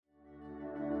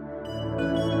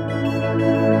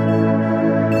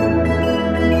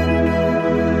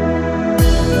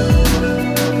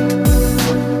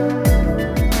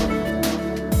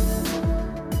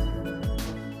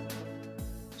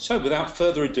without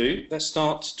further ado, let's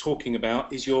start talking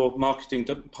about, is your marketing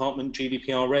department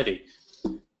GDPR ready?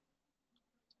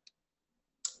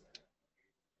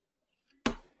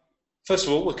 First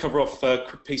of all, we'll cover off a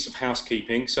quick piece of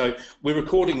housekeeping. So we're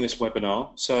recording this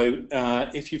webinar, so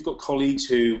if you've got colleagues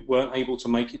who weren't able to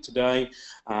make it today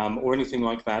or anything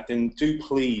like that, then do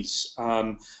please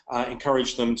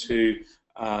encourage them to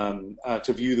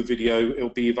view the video. It'll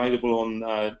be available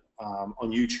on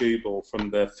YouTube or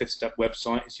from the Fifth Step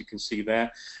website, as you can see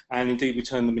there, and indeed we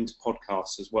turn them into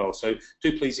podcasts as well. So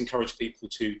do please encourage people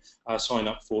to sign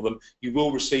up for them. You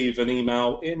will receive an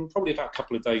email in probably about a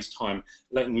couple of days' time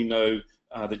letting you know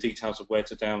the details of where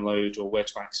to download or where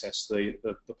to access the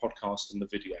podcast and the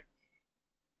video.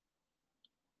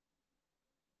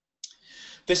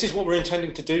 This is what we're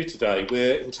intending to do today.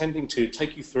 We're intending to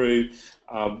take you through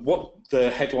what the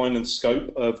headline and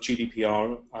scope of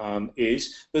GDPR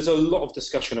is. There's a lot of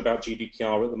discussion about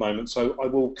GDPR at the moment, so I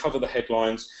will cover the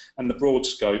headlines and the broad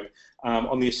scope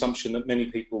on the assumption that many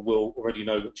people will already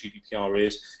know what GDPR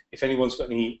is. If anyone's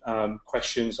got any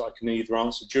questions I can either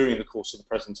answer during the course of the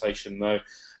presentation, though,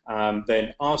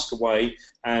 then ask away,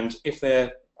 and if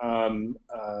they're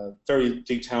very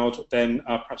detailed, then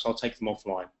perhaps I'll take them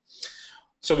offline.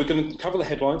 So we're going to cover the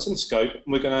headlines and scope, and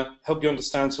we're going to help you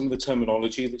understand some of the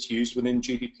terminology that's used within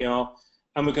GDPR,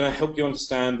 and we're going to help you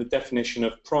understand the definition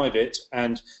of private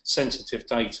and sensitive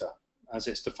data as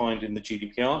it's defined in the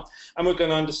GDPR, and we're going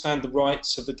to understand the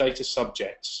rights of the data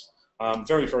subjects,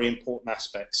 very, very important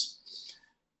aspects,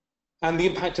 and the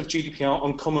impact of GDPR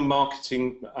on common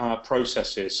marketing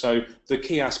processes. So the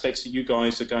key aspects that you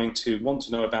guys are going to want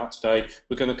to know about today,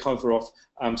 we're going to cover off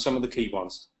some of the key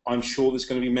ones. I'm sure there's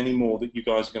going to be many more that you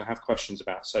guys are going to have questions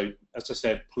about. So, as I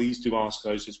said, please do ask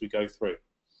those as we go through.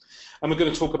 And we're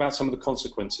going to talk about some of the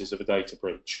consequences of a data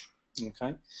breach.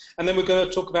 Okay? And then we're going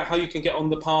to talk about how you can get on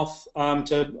the path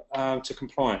to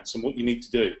compliance and what you need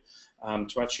to do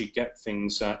to actually get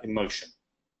things in motion.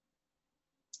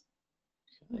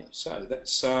 Okay,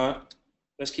 so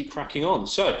let's keep cracking on.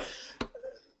 So,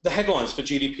 the headlines for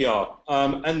GDPR,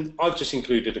 and I've just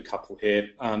included a couple here.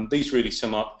 These really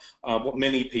sum up what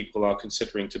many people are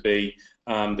considering to be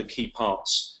the key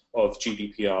parts of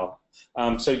GDPR.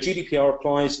 So GDPR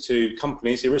applies to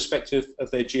companies irrespective of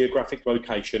their geographic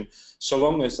location, so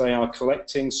long as they are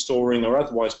collecting, storing, or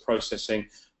otherwise processing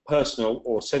personal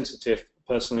or sensitive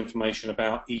personal information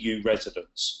about EU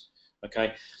residents.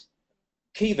 Okay.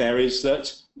 Key there is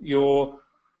that you're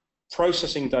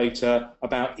processing data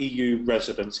about EU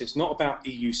residents. It's not about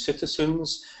EU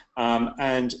citizens,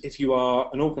 and if you are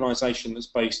an organisation that's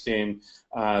based in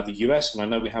the US, and I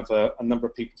know we have a number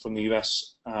of people from the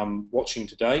US watching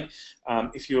today,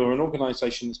 if you're an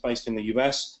organisation that's based in the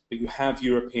US but you have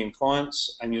European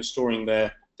clients and you're storing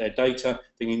their data,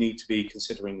 then you need to be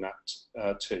considering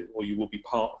that too, or you will be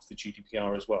part of the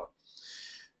GDPR as well.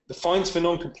 The fines for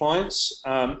non-compliance,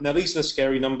 now these are the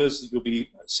scary numbers that you'll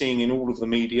be seeing in all of the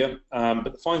media,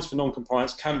 but the fines for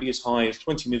non-compliance can be as high as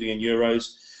 20 million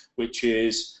euros, which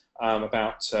is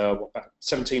about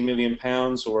 17 million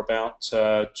pounds, or about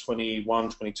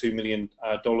 22 million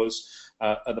dollars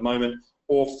at the moment,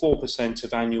 or 4%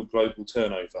 of annual global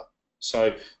turnover.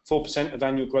 So 4% of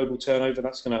annual global turnover,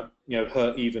 that's going to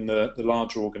hurt even the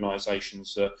larger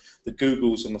organisations, the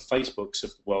Googles and the Facebooks of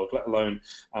the world, let alone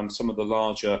some of the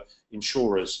larger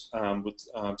insurers would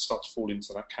start to fall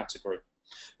into that category.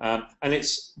 And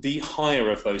it's the higher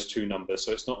of those two numbers,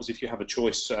 so it's not as if you have a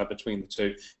choice between the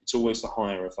two, it's always the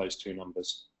higher of those two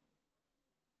numbers.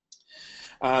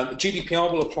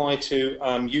 GDPR will apply to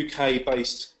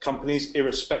UK-based companies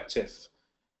irrespective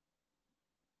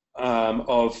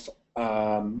of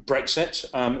Brexit.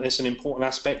 It's an important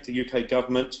aspect. The UK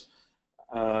government,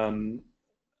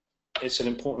 it's an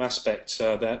important aspect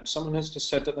that someone has just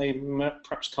said that they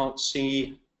perhaps can't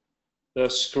see the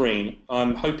screen.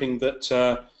 I'm hoping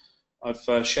that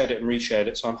I've shared it and reshared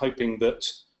it, so I'm hoping that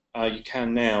you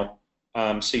can now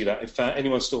see that. If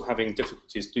anyone's still having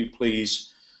difficulties, do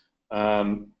please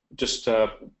just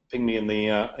ping me in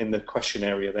the question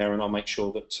area there, and I'll make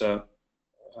sure that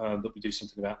that we do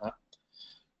something about that.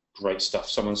 Great stuff.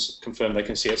 Someone's confirmed they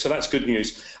can see it, so that's good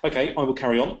news. Okay, I will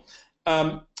carry on.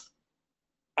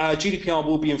 GDPR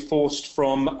will be enforced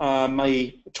from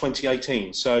May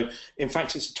 2018. So, in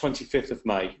fact, it's the 25th of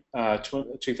May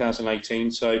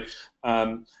 2018. So,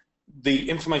 the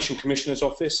Information Commissioner's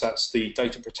Office, that's the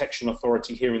Data Protection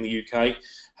Authority here in the UK,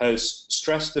 has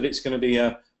stressed that it's going to be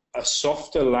a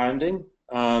softer landing.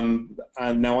 And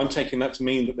now I'm taking that to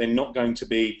mean that they're not going to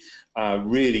be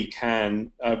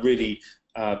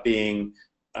being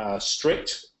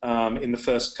strict in the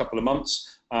first couple of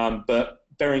months, but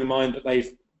bearing in mind that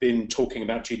they've been talking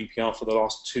about GDPR for the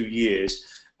last 2 years.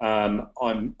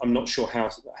 I'm not sure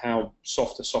how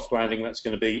soft a soft landing that's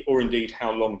going to be, or indeed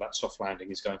how long that soft landing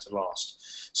is going to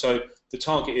last. So the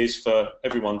target is for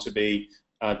everyone to be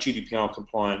GDPR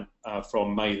compliant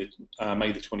from May the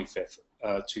 25th,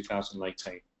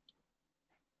 2018.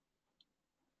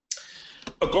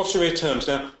 A glossary of terms.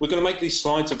 Now, we're going to make these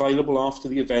slides available after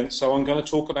the event, so I'm going to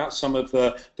talk about some of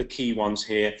the key ones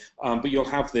here, but you'll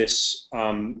have this,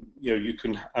 you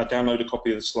can download a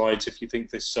copy of the slides if you think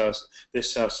this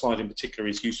slide in particular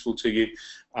is useful to you.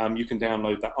 You can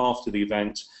download that after the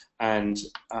event and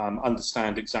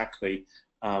understand exactly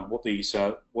what these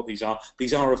are.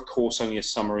 These are, of course, only a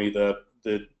summary.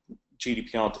 The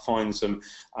GDPR defines them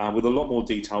with a lot more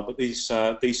detail, but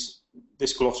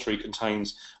this glossary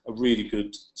contains a really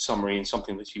good summary and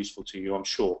something that's useful to you, I'm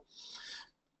sure.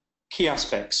 Key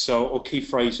aspects or key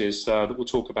phrases that we'll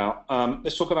talk about.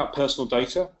 Let's talk about personal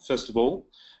data, first of all,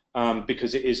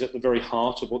 because it is at the very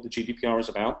heart of what the GDPR is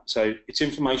about. So it's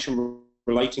information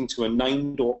relating to a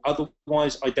named or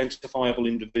otherwise identifiable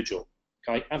individual.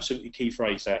 Okay, absolutely key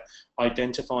phrase there,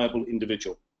 identifiable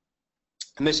individual.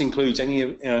 And this includes any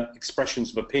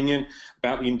expressions of opinion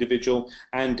about the individual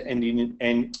and any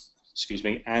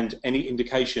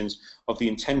indications of the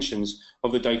intentions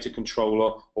of the data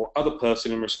controller or other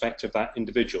person in respect of that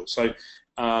individual. So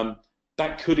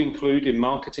that could include, in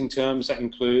marketing terms, that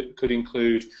could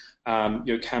include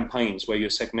campaigns where you're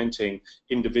segmenting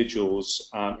individuals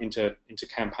into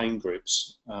campaign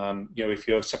groups. If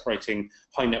you're separating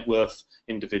high net worth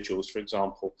individuals, for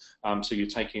example, so you're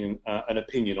taking an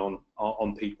opinion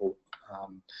on people.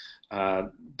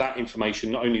 That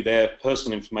information, not only their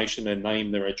personal information, their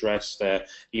name, their address, their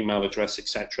email address,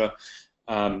 etc.,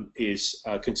 is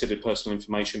considered personal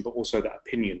information, but also that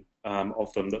opinion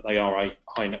of them that they are a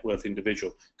high net worth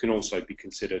individual can also be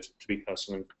considered to be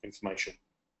personal information.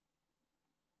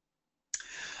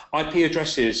 IP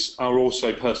addresses are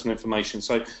also personal information,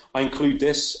 so I include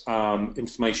this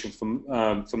information for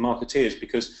marketeers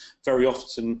because very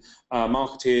often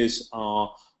marketeers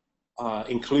are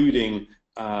including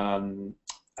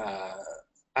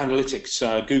analytics,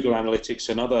 Google Analytics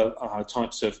and other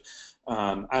types of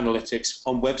analytics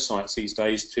on websites these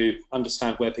days to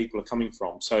understand where people are coming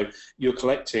from. So you're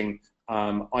collecting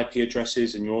IP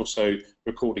addresses and you're also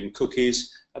recording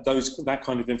cookies. That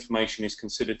kind of information is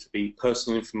considered to be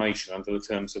personal information under the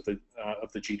terms of the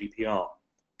GDPR.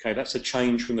 Okay, that's a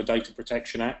change from the Data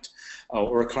Protection Act,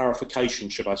 or a clarification,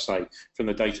 should I say, from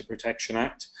the Data Protection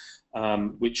Act,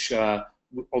 which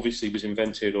obviously was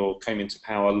invented or came into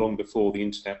power long before the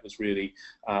internet was really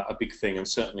a big thing, and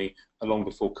certainly long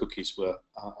before cookies were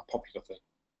a popular thing.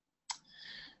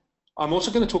 I'm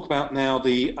also going to talk about now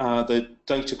the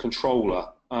data controller.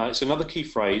 It's another key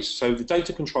phrase. So the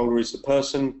data controller is the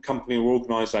person, company or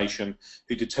organisation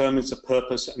who determines the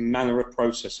purpose and manner of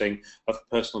processing of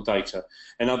personal data.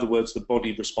 In other words, the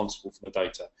body responsible for the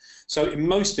data. So in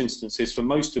most instances, for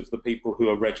most of the people who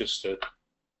are registered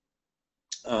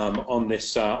on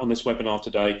this webinar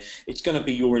today, it's going to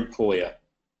be your employer.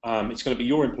 It's going to be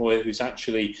your employer who's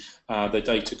actually the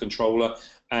data controller,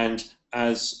 and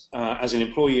as an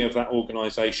employee of that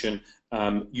organisation,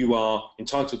 you are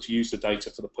entitled to use the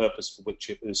data for the purpose for which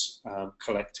it was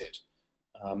collected.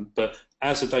 But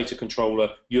as a data controller,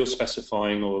 you're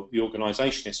specifying, or the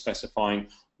organisation is specifying,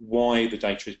 why the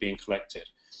data is being collected.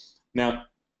 Now,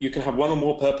 you can have one or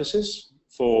more purposes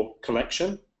for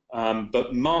collection,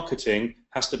 but marketing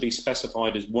has to be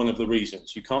specified as one of the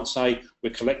reasons. You can't say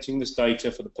we're collecting this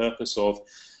data for the purpose of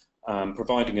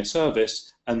providing a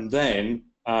service and then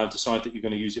decide that you're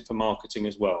going to use it for marketing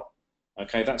as well.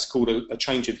 Okay, that's called a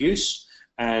change of use,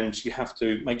 and you have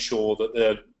to make sure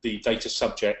that the data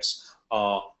subjects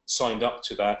are signed up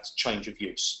to that change of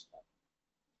use.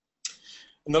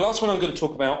 And the last one I'm going to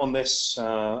talk about on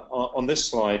this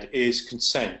slide is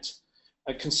consent.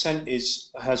 Consent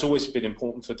has always been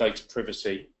important for data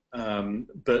privacy,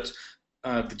 but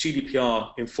the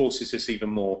GDPR enforces this even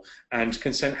more, and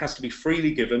consent has to be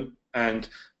freely given and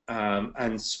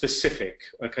specific.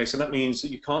 Okay, so that means that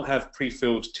you can't have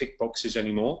pre-filled tick boxes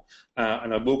anymore,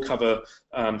 and I will cover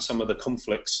some of the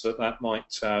conflicts that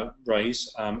might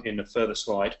raise in a further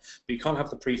slide. But you can't have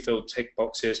the pre-filled tick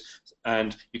boxes,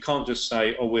 and you can't just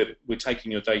say, oh, we're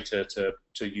taking your data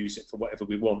to use it for whatever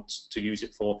we want to use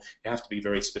it for. You have to be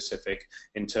very specific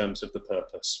in terms of the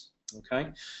purpose. Okay,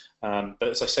 but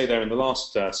as I say there in the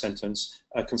last sentence,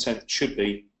 consent should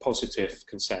be positive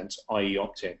consent, i.e.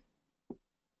 opt-in.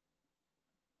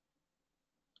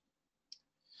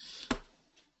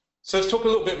 So let's talk a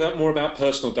little bit more about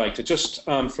personal data, just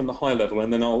from the high level,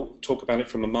 and then I'll talk about it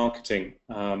from a marketing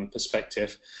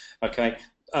perspective. Okay,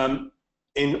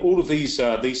 in all of these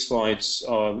slides,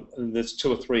 there's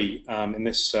 2 or 3 in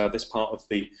this part of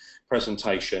the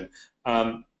presentation.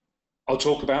 I'll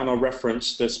talk about and I'll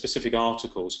reference the specific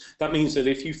articles. That means that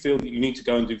if you feel that you need to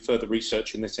go and do further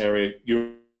research in this area,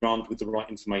 you're armed with the right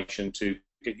information to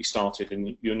get you started,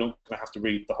 and you're not going to have to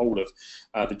read the whole of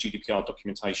the GDPR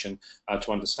documentation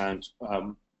to understand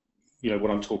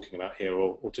what I'm talking about here,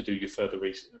 or to do your further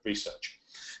research.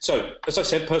 So, as I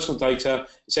said, personal data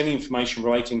is any information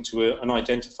relating to an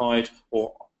identified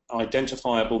or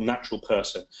identifiable natural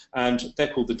person, and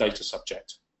they're called the data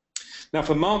subject. Now,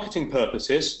 for marketing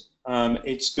purposes,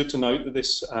 it's good to note that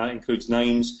this includes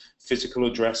names, physical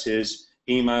addresses,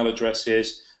 email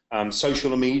addresses,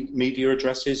 social media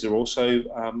addresses are also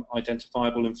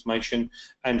identifiable information,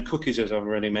 and cookies, as I've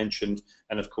already mentioned,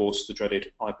 and of course the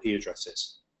dreaded IP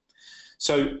addresses.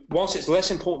 So whilst it's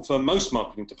less important for most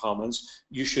marketing departments,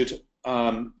 you should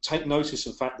take notice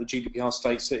of the fact that GDPR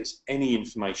states that it's any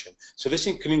information. So this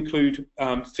can include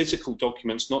physical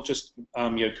documents, not just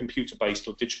computer-based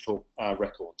or digital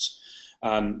records.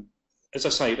 As I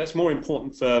say, that's more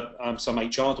important for some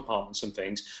HR departments and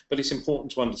things, but it's important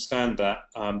to understand that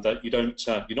that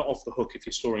you're not off the hook if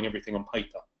you're storing everything on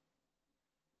paper.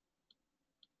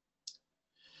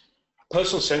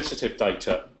 Personal sensitive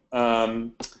data.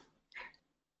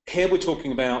 Here we're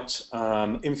talking about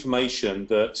information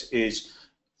that is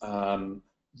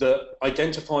that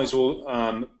identifies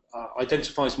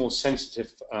more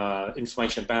sensitive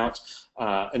information about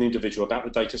an individual, about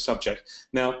the data subject.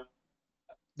 Now,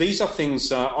 these are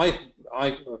things I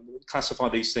classify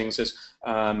these things as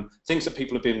things that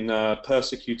people have been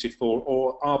persecuted for,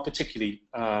 or are particularly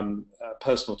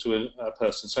personal to a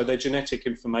person. So their genetic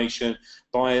information,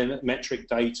 biometric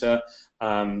data,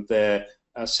 their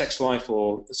sex life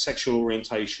or sexual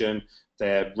orientation,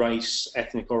 their race,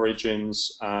 ethnic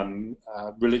origins,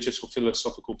 religious or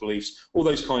philosophical beliefs, all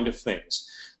those kind of things.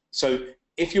 So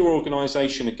if your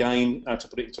organisation, again, to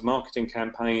put it into marketing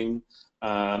campaign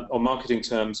or marketing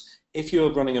terms, if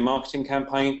you're running a marketing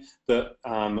campaign that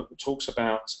talks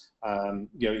about,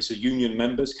 it's a union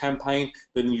members campaign,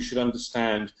 then you should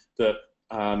understand that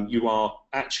you are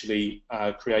actually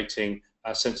creating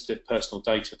sensitive personal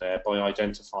data there by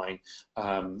identifying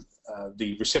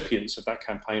the recipients of that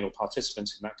campaign or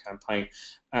participants in that campaign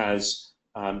as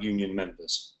union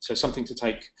members. So something to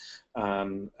take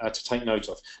note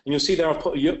of. And you'll see there I've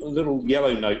put a little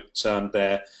yellow note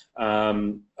there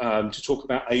to talk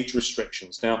about age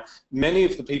restrictions. Now, many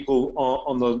of the people are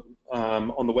on the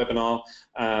webinar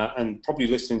and probably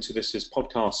listening to this as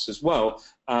podcasts as well,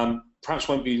 perhaps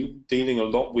won't be dealing a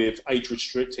lot with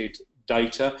age-restricted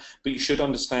data, but you should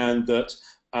understand that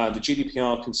the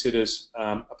GDPR considers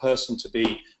a person to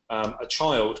be a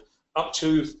child up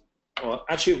to,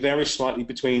 actually it varies slightly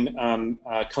between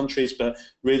countries, but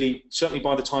really certainly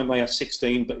by the time they are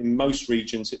 16, but in most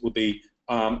regions it will be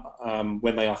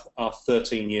when they are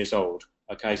 13 years old.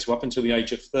 Okay, so up until the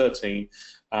age of 13,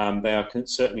 they are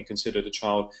certainly considered a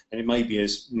child, and it may be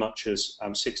as much as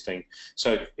 16.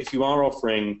 So if you are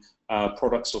offering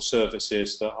products or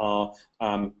services that are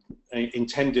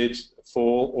intended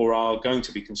for or are going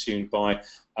to be consumed by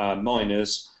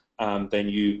minors, then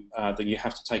you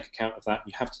have to take account of that.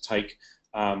 You have to take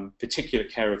particular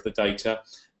care of the data,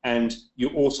 and you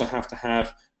also have to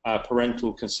have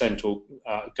parental consent or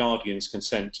guardian's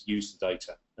consent to use the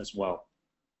data as well.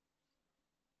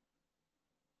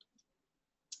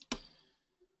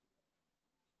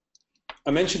 I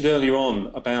mentioned earlier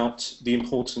on about the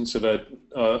importance of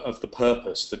the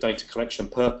purpose, the data collection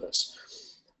purpose.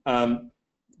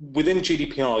 Within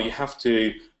GDPR, you have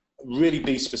to really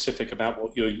be specific about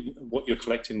what you're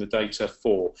collecting the data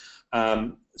for.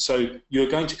 So you're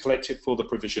going to collect it for the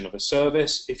provision of a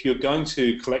service. If you're going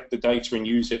to collect the data and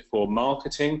use it for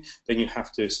marketing, then you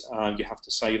have to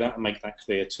say that and make that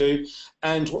clear too.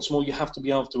 And what's more, you have to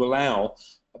be able to allow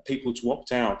people to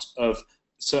opt out of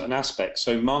certain aspects.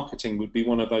 So marketing would be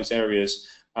one of those areas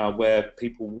where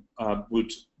people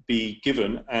would be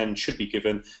given and should be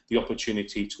given the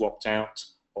opportunity to opt out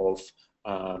of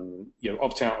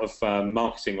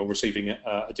marketing or receiving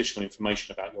additional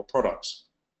information about your products.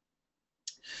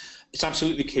 It's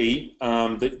absolutely key.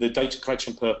 The data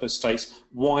collection purpose states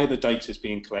why the data is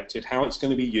being collected, how it's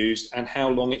going to be used, and how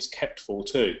long it's kept for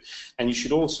too. And you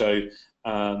should also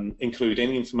include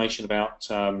any information about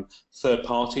third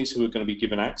parties who are going to be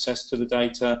given access to the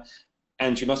data,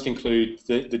 and you must include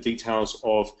the details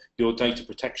of your data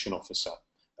protection officer.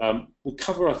 We'll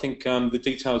cover, I think, the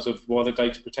details of what a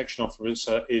data protection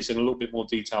officer is in a little bit more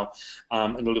detail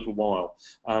in a little while.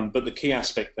 But the key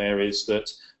aspect there is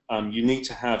that you need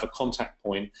to have a contact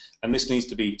point, and this needs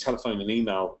to be telephone and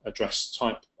email address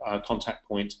type contact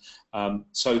point,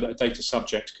 so that a data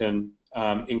subject can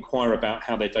inquire about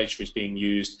how their data is being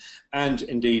used and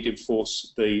indeed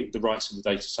enforce the rights of the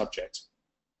data subject.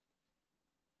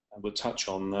 And we'll touch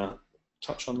on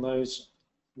those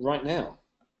right now.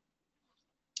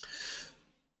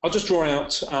 I'll just draw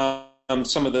out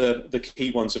some of the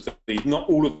key ones of these. Not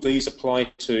all of these apply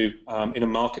to in a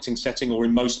marketing setting or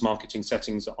in most marketing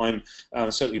settings that I'm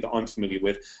certainly that I'm familiar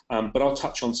with, but I'll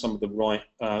touch on some of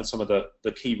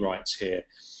the key rights here.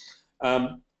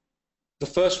 The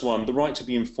first one, the right to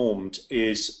be informed,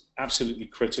 is absolutely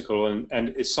critical, and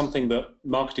it's something that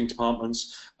marketing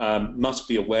departments must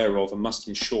be aware of and must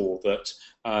ensure that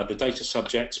the data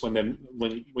subjects, when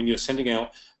you're sending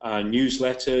out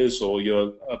newsletters or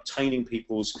you're obtaining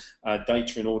people's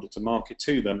data in order to market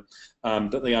to them,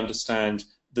 that they understand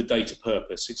the data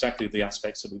purpose, exactly the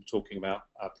aspects that we were talking about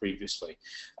previously.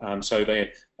 So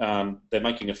they're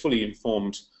making a fully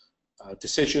informed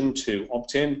decision to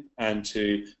opt in and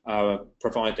to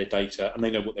provide their data, and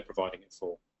they know what they're providing it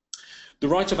for. The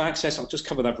right of access, I'll just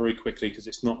cover that very quickly because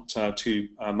it's not too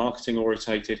marketing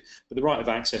orientated, but the right of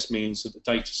access means that the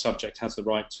data subject has the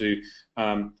right to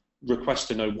request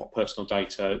to know what personal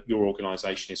data your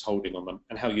organisation is holding on them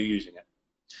and how you're using it.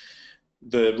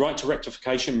 The right to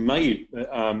rectification may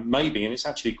be, and it's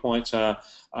actually quite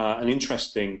an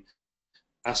interesting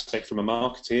aspect from a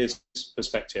marketeer's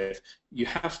perspective. You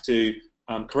have to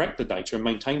correct the data and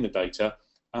maintain the data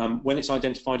when it's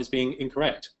identified as being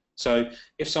incorrect. So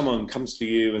if someone comes to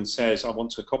you and says, I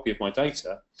want a copy of my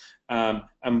data,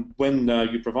 and when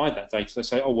you provide that data, they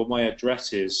say, oh, well, my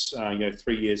address is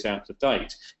 3 years out of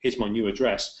date, here's my new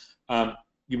address.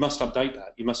 You must update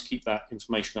that. You must keep that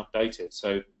information updated.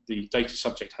 So the data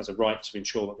subject has a right to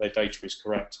ensure that their data is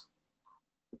correct.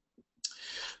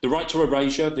 The right to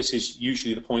erasure, this is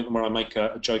usually the point where I make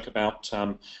a joke about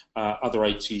other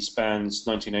 80s bands,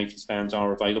 1980s bands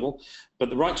are available. But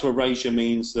the right to erasure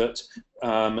means that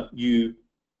the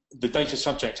data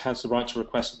subject has the right to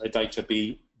request that their data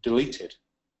be deleted.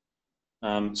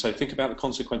 So think about the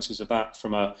consequences of that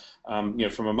from a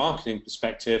marketing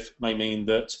perspective. May mean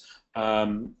that,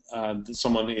 that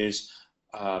someone is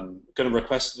going to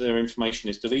request that their information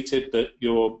is deleted, that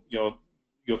your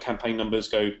campaign numbers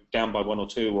go down by 1 or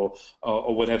 2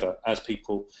 or whatever as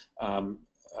people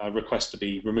request to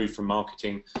be removed from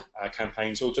marketing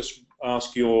campaigns, or just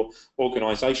ask your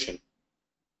organisation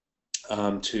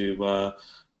to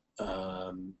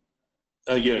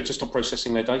to stop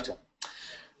processing their data.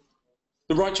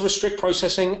 The right to restrict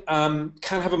processing can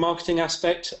have a marketing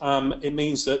aspect. It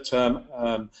means that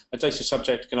a data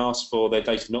subject can ask for their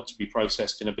data not to be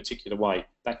processed in a particular way.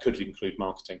 That could include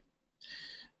marketing.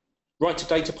 Right to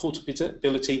data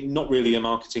portability, not really a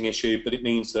marketing issue, but it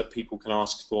means that people can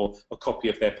ask for a copy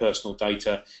of their personal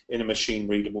data in a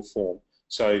machine-readable form.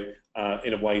 So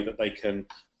in a way that they can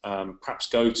perhaps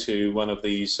go to one of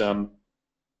these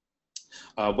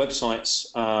websites,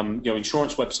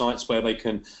 insurance websites, where they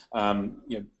can,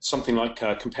 something like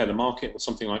Compare the Market or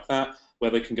something like that, where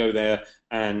they can go there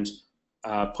and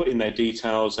put in their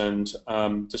details and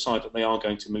decide that they are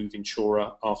going to move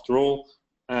insurer after all.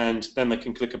 And then they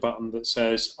can click a button that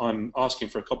says, I'm asking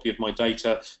for a copy of my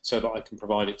data so that I can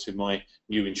provide it to my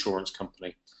new insurance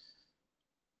company.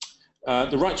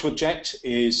 The right to object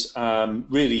is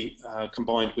really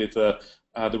combined with the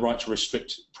right to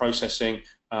restrict processing.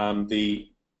 The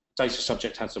data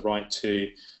subject has the right to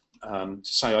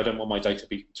say, I don't want my data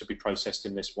to be processed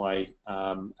in this way,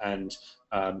 and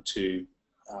to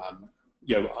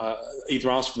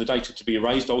either ask for the data to be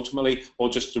erased ultimately, or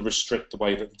just to restrict the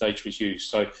way that the data is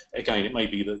used. So again, it may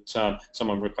be that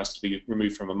someone requests to be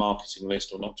removed from a marketing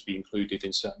list or not to be included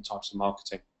in certain types of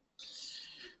marketing.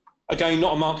 Again,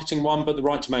 not a marketing one, but the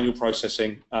right to manual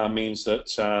processing means that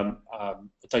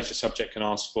the data subject can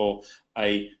ask for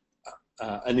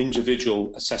an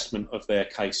individual assessment of their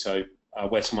case. So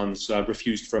where someone's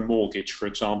refused for a mortgage, for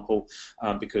example,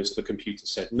 because the computer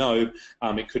said no,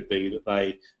 it could be that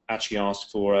they actually asked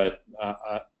for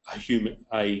a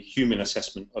human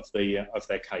assessment of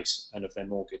their case and of their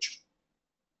mortgage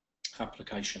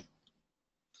application.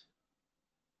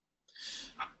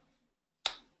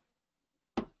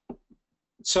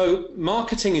 So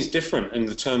marketing is different in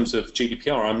the terms of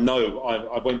GDPR.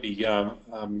 I won't be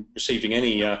receiving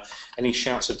any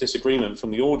shouts of disagreement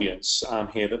from the audience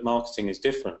here that marketing is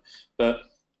different, but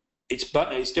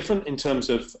it's different in terms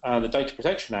of the Data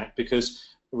Protection Act, because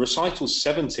Recital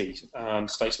 70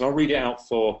 states, and I'll read it out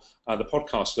for the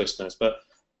podcast listeners, but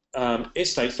it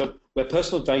states that where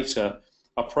personal data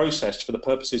are processed for the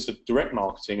purposes of direct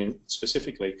marketing, and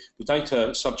specifically, the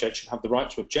data subject should have the right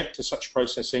to object to such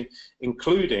processing,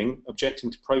 including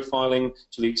objecting to profiling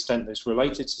to the extent that it's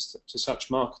related to such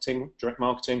marketing, direct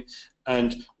marketing,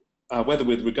 and whether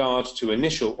with regard to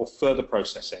initial or further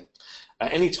processing.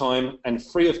 At any time and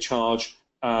free of charge,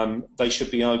 they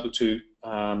should be able to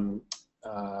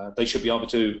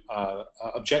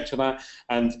object to that,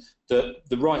 and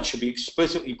the right should be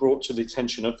explicitly brought to the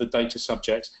attention of the data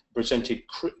subject, presented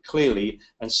clearly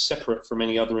and separate from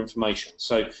any other information.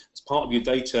 So as part of your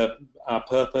data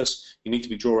purpose, you need to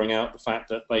be drawing out the fact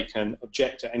that they can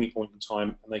object at any point in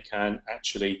time, and they can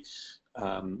actually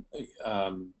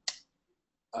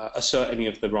assert any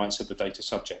of the rights of the data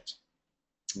subject.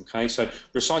 Okay, so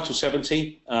Recital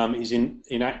 70 is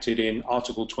enacted in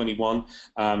Article 21,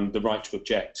 the right to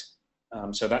object.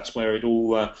 So that's where it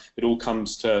all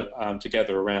comes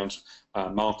together around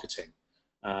marketing.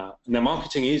 Now,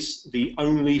 marketing is the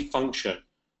only function,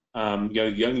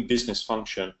 the only business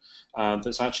function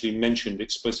that's actually mentioned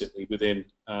explicitly within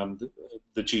the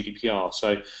GDPR.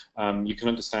 So you can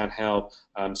understand how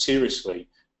seriously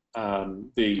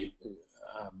the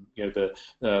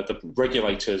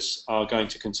regulators are going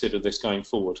to consider this going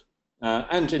forward.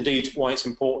 And indeed why it's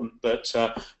important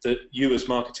that you as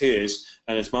marketeers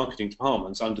and as marketing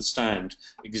departments understand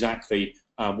exactly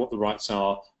what the rights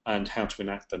are and how to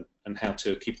enact them and how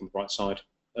to keep on the right side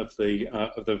of the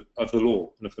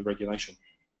law and of the regulation.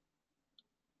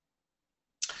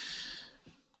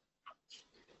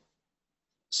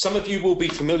 Some of you will be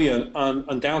familiar,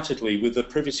 undoubtedly, with the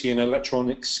Privacy and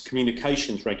Electronics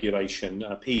Communications Regulation,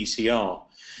 PECR,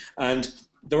 and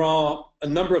there are a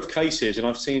number of cases, and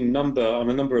I've seen on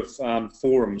a number of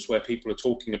forums where people are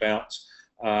talking about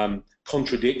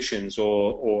contradictions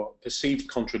or perceived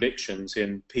contradictions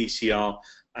in PECR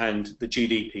and the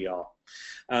GDPR.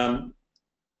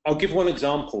 I'll give one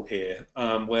example here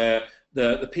where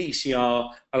the PECR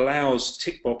allows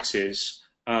tick boxes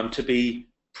to be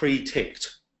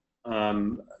pre-ticked.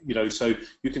 So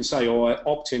you can say, "Oh, I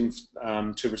opt in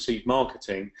to receive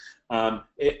marketing."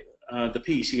 The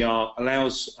PECR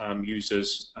allows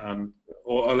users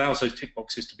or allows those tick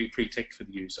boxes to be pre-ticked for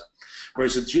the user,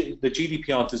 whereas the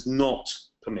GDPR does not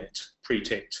permit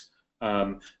pre-ticked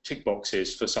tick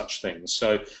boxes for such things.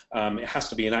 So it has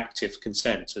to be an active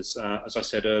consent, as I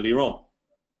said earlier on.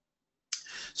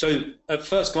 So at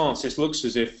first glance, this looks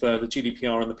as if the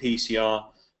GDPR and the PECR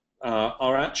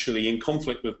are actually in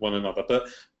conflict with one another, but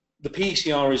the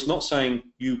PECR is not saying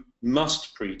you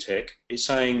must pre-tick, it's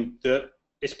saying that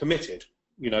it's permitted.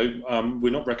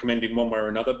 We're not recommending one way or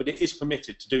another, but it is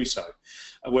permitted to do so.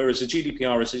 Whereas the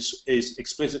GDPR is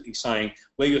explicitly saying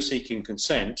where you're seeking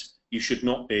consent, you should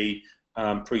not be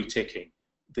pre-ticking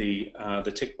the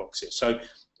tick boxes. So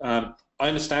I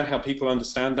understand how people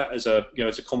understand that as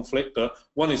a conflict, but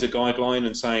one is a guideline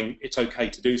and saying it's okay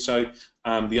to do so.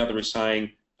 The other is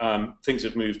saying things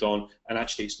have moved on, and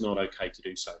actually it's not okay to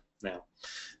do so now.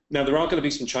 Now, there are going to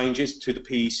be some changes to the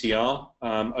PECR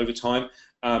over time.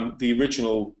 The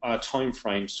original time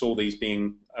frame saw these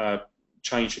being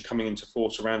changed and coming into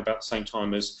force around about the same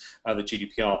time as the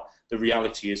GDPR. The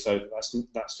reality is, though,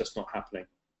 that's just not happening.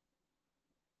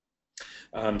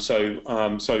 So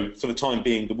for the time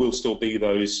being, there will still be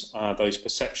those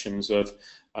perceptions of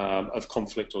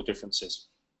conflict or differences.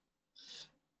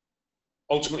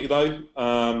 Ultimately, though,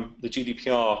 the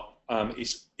GDPR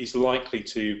is likely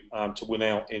to win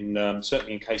out in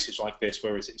certainly in cases like this,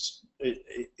 where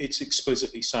it's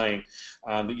explicitly saying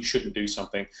that you shouldn't do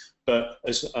something. But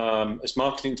as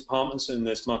marketing departments and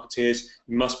as marketeers,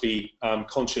 you must be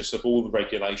conscious of all the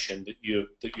regulation that you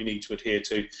need to adhere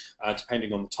to,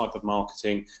 depending on the type of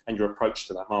marketing and your approach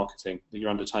to that marketing that you're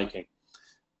undertaking.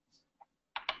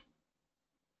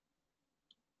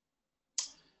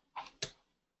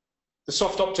 The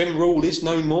soft opt-in rule is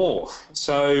no more.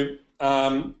 So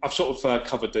I've sort of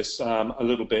covered this a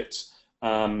little bit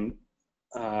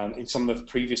in some of the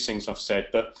previous things I've said,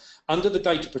 but under the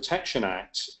Data Protection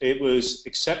Act, it was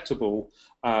acceptable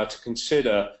to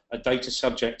consider a data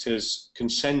subject as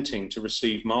consenting to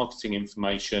receive marketing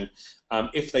information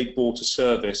if they bought a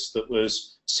service that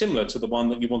was similar to the one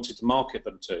that you wanted to market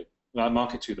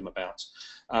to them about.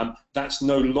 That's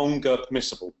no longer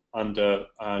permissible under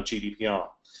GDPR.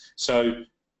 So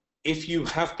if you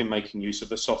have been making use of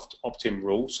the soft opt-in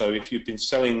rule, so if you've been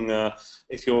selling,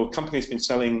 if your company's been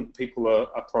selling people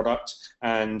a product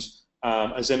and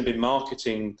has then been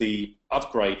marketing the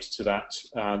upgrade to that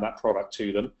product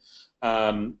to them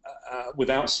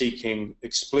without seeking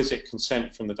explicit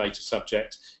consent from the data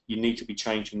subject, you need to be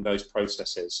changing those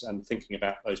processes and thinking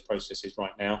about those processes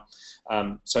right now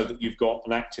so that you've got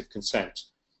an active consent.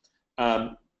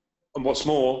 And what's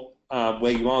more,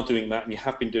 where you are doing that, and you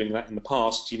have been doing that in the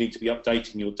past, you need to be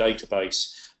updating your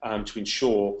database to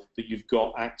ensure that you've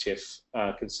got active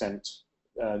consent,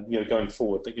 going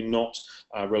forward, that you're not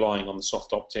relying on the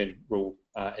soft opt-in rule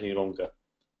any longer.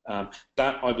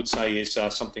 That, I would say, is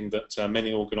something that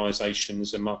many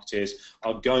organisations and marketeers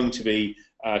are going to be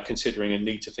considering and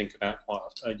need to think about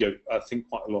think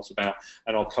quite a lot about.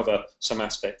 And I'll cover some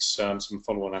aspects, some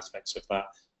follow-on aspects of that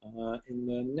in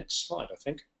the next slide, I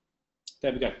think.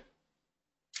 There we go.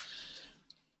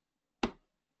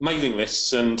 Mailing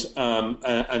lists and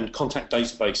contact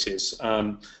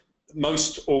databases.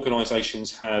 Most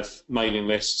organisations have mailing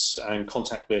lists and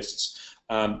contact lists.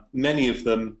 Many of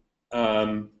them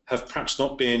have perhaps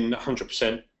not been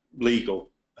 100% legal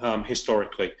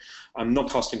historically. I'm not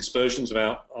casting aspersions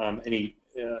about any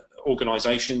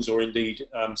organisations or indeed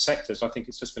sectors. I think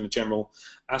it's just been a general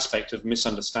aspect of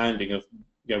misunderstanding of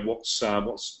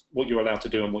what you're allowed to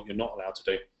do and what you're not allowed to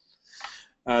do.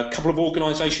 A couple of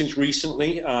organisations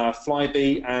recently,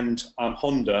 Flybe and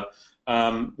Honda,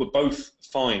 were both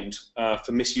fined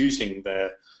for misusing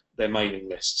their mailing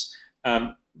lists.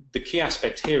 The key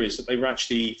aspect here is that they were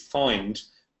actually fined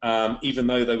even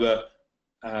though they were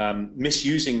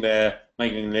misusing their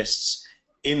mailing lists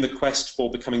in the quest for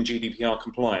becoming GDPR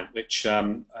compliant, which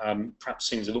perhaps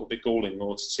seems a little bit galling,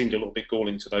 or seemed a little bit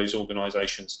galling to those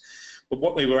organisations. But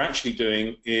what they were actually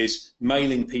doing is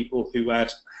mailing people who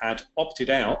had opted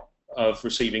out of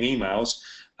receiving emails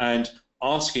and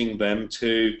asking them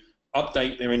to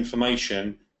update their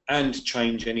information and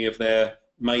change any of their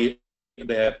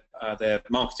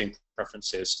marketing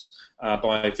preferences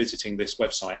by visiting this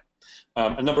website.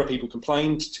 A number of people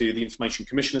complained to the Information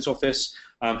Commissioner's Office,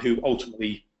 who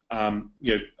ultimately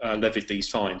levied these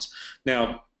fines.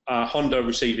 Now, Honda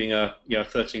receiving a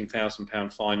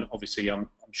 £13,000 fine, obviously I'm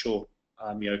sure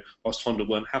whilst Honda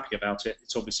weren't happy about it,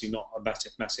 it's obviously not a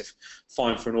massive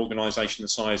fine for an organisation the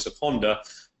size of Honda,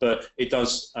 but it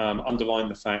does underline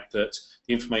the fact that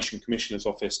the Information Commissioner's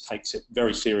Office takes it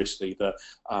very seriously,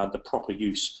 the proper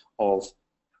use of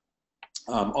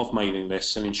mailing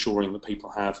lists and ensuring that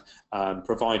people have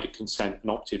provided consent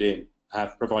and opted in,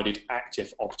 have provided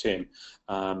active opt-in,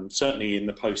 certainly in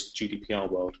the post-GDPR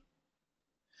world.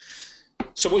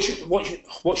 So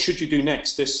what should you do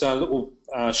next? This little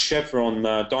chevron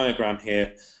diagram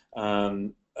here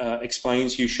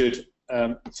explains you should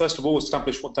first of all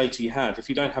establish what data you have. If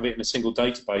you don't have it in a single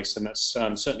database, then that's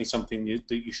certainly something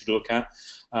that you should look at.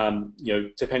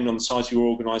 Depending on the size of your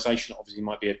organisation, obviously it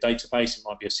might be a database, it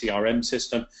might be a CRM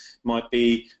system, it might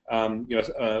be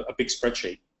a big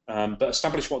spreadsheet. But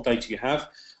establish what data you have.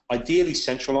 Ideally,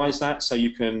 centralise that so you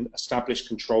can establish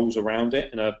controls around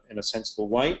it in a sensible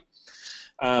way.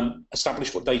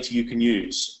 Establish what data you can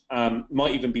use.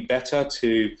 Might even be better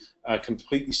to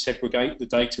completely segregate the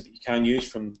data that you can use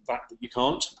from that you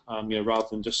can't, rather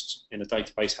than just in a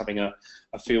database having a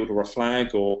field or a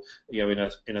flag, or in a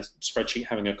spreadsheet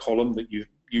having a column that you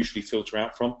usually filter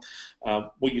out from.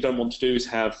 What you don't want to do is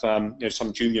have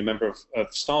some junior member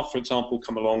of staff, for example,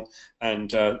 come along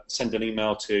and send an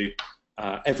email to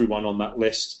everyone on that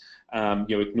list,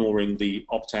 ignoring the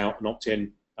opt-out and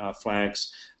opt-in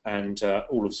flags, and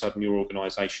all of a sudden your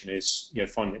organisation is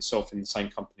finding itself in the same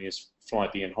company as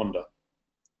Flybe and Honda.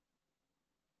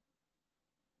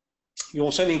 You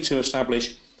also need to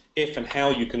establish if and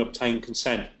how you can obtain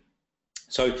consent.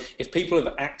 So if people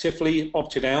have actively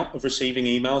opted out of receiving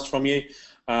emails from you,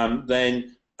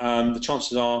 then the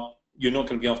chances are you're not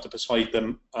going to be able to persuade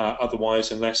them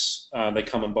otherwise, unless they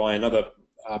come and buy another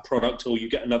product, or you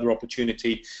get another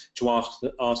opportunity to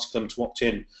ask them to opt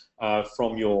in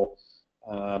from your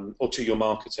or to your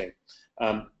marketing.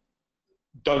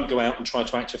 Don't go out and try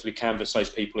to actively canvass those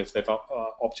people if they've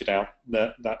opted out.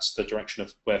 That's the direction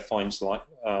of where fines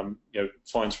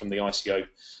fines from the ICO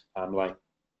lay.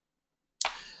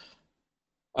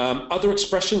 Other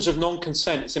expressions of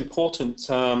non-consent. It's important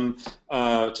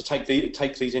to take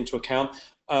these into account.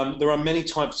 There are many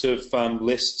types of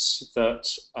lists that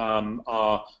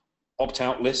are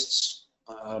opt-out lists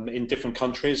in different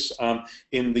countries.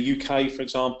 In the UK, for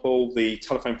example, the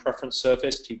Telephone Preference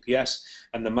Service, TPS,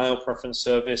 and the Mail Preference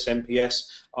Service, MPS,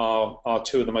 are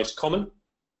two of the most common.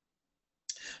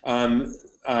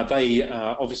 They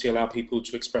obviously allow people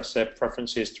to express their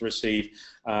preferences to receive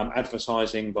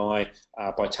advertising by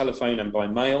telephone and by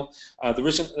mail. There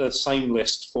isn't the same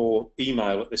list for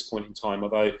email at this point in time,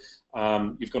 although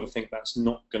you've got to think that's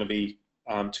not going to be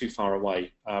too far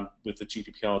away. With the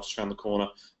GDPR just around the corner,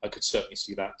 I could certainly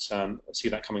see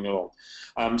that coming along.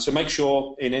 So make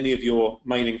sure in any of your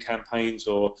mailing campaigns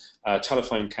or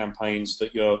telephone campaigns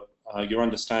that you're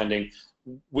understanding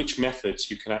which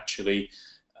methods you can actually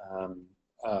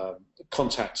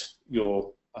contact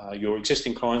your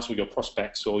existing clients or your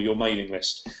prospects or your mailing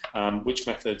list, which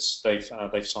methods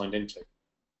they've signed into.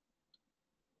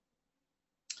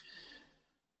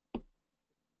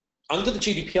 Under the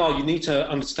GDPR, you need to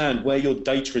understand where your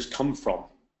data has come from.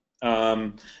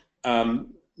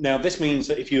 Now, this means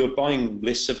that if you're buying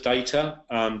lists of data,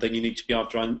 then you need to be able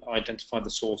to identify the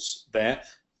source there.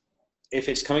 If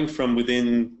it's coming from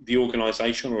within the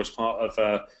organisation or as part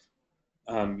of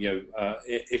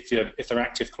if they're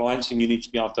active clients, then you need to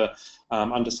be able to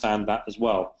understand that as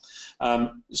well.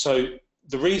 So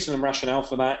the reason and rationale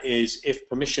for that is if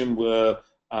permission were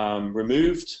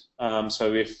removed,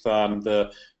 so if the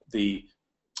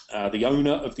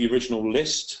owner of the original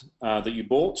list that you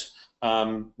bought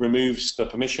removes the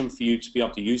permission for you to be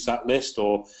able to use that list,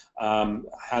 or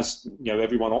has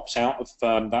everyone opts out of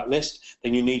that list,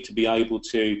 then you need to be able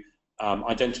to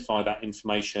identify that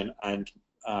information and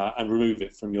remove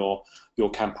it from your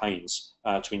campaigns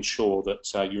to ensure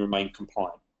that you remain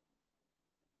compliant.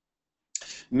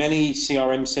 Many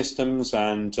CRM systems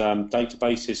and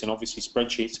databases and obviously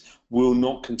spreadsheets will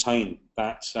not contain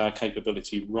that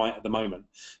capability right at the moment.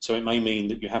 So it may mean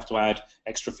that you have to add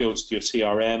extra fields to your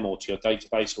CRM or to your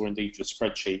database or indeed your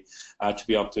spreadsheet to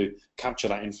be able to capture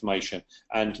that information.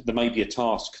 And there may be a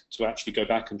task to actually go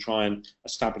back and try and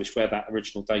establish where that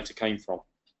original data came from.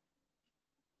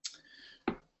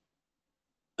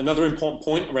 Another important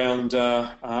point around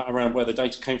where the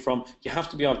data came from, you have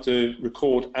to be able to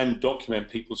record and document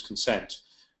people's consent.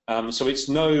 So it's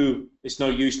no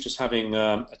use just having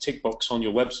a tick box on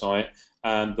your website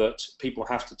and that people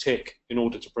have to tick in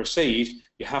order to proceed.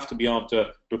 You have to be able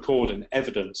to record and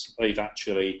evidence they've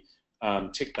actually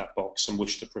ticked that box and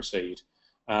wish to proceed.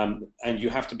 And you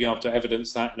have to be able to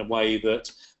evidence that in a way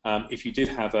that if you did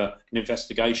have an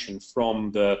investigation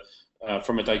from a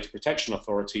data protection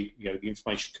authority, the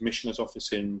Information Commissioner's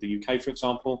Office in the UK, for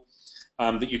example,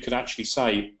 that you could actually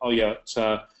say, oh yeah,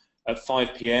 at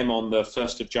 5 PM on the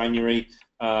 1st of January,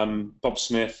 Bob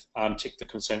Smith ticked the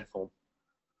consent form.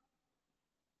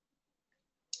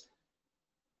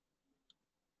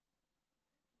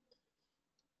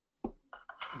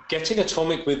 Getting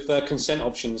atomic with consent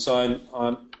options, I'm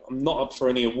not up for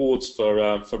any awards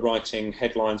for writing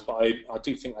headlines, but I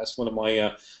do think that's one of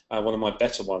my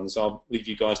better ones. I'll leave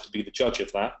you guys to be the judge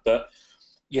of that. But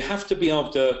you have to be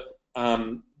able to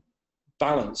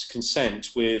balance consent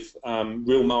with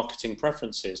real marketing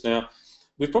preferences. Now,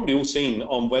 we've probably all seen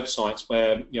on websites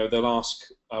where they'll ask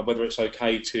whether it's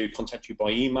okay to contact you by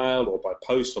email or by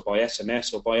post or by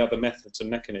SMS or by other methods and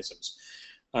mechanisms.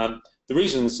 The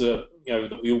reasons that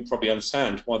that we all probably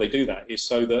understand why they do that is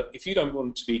so that if you don't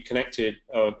want to be contacted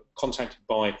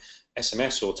by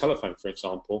SMS or telephone, for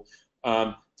example,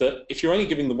 that if you're only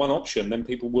giving the one option, then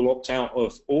people will opt out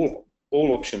of all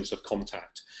options of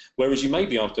contact. Whereas you may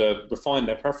be able to refine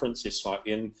their preferences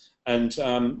slightly and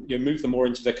move them more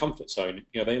into their comfort zone.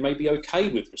 They may be okay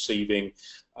with receiving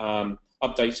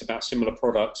updates about similar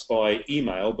products by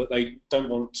email, but they don't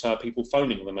want people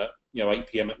phoning them at 8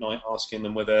 PM at night asking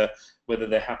them whether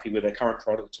they're happy with their current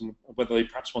product and whether they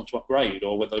perhaps want to upgrade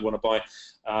or whether they want to buy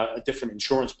a different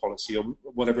insurance policy or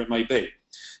whatever it may be.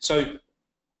 So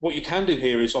what you can do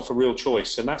here is offer real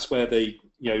choice, and that's where the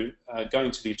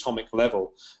going to the atomic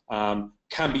level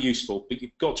can be useful, but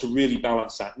you've got to really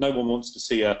balance that. No one wants to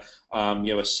see a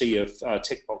sea of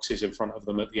tick boxes in front of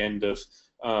them at the end of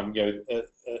a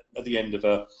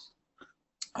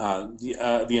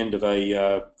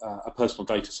personal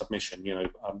data submission,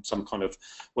 some kind of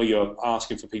where you're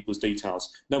asking for people's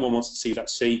details. No one wants to see that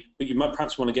sea, but you might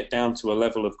perhaps want to get down to a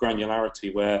level of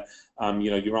granularity where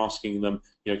you're asking them,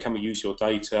 can we use your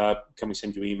data? Can we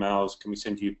send you emails? Can we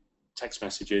send you text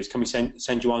messages? Can we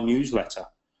send you our newsletter?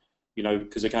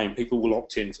 Because again, people will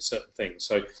opt in to certain things.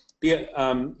 So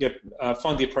find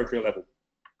the appropriate level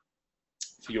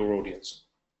for your audience.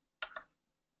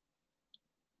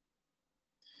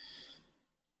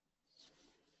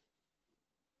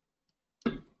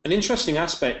 An interesting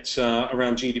aspect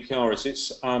around GDPR is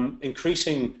it's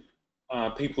increasing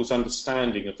people's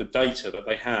understanding of the data that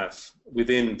they have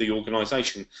within the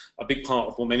organisation. A big part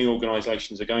of what many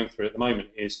organisations are going through at the moment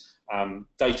is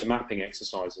data mapping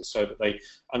exercises, so that they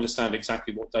understand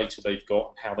exactly what data they've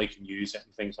got, how they can use it,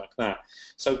 and things like that.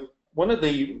 So one of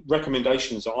the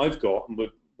recommendations that I've got, and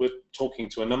we're talking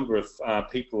to a number of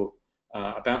people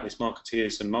about this,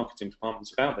 marketeers and marketing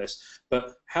departments about this,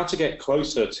 but how to get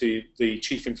closer to the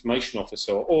Chief Information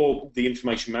Officer or the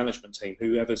information management team,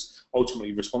 whoever's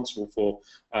ultimately responsible for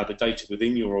the data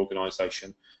within your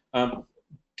organisation.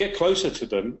 Get closer to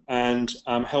them and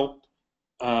help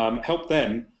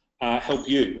them help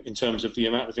you in terms of the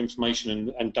amount of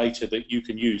information and data that you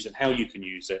can use and how you can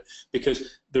use it,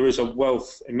 because there is a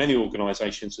wealth in many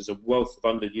organisations. There's a wealth of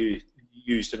underused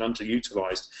and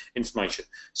underutilised information,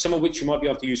 some of which you might be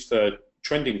able to use for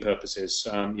trending purposes,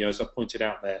 as I pointed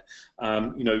out there.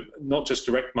 Not just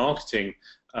direct marketing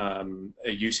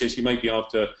uses. You may be able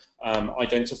to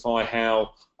identify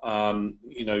how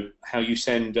how you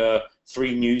send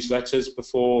 3 newsletters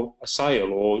before a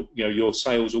sale, or your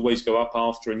sales always go up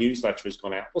after a newsletter has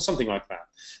gone out, or something like that.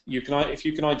 If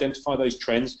you can identify those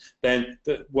trends, then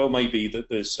well maybe that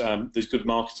there's good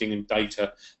marketing and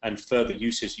data and further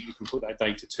uses that you can put that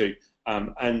data to,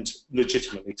 and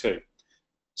legitimately too.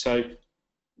 So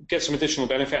get some additional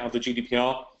benefit out of the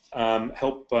GDPR.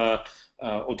 Help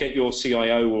or get your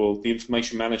CIO or the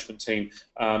information management team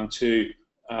to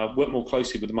work more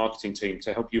closely with the marketing team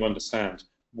to help you understand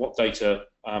what data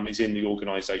is in the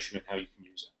organisation and how you can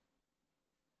use it.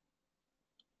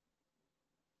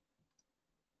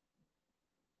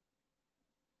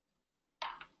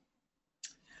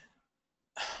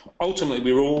 Ultimately,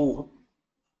 we're all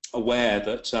aware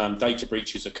that data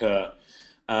breaches occur.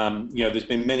 There's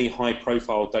been many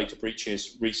high-profile data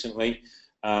breaches recently.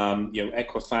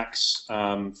 Equifax,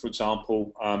 for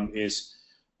example,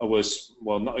 was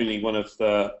not only one of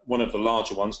the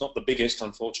larger ones, not the biggest,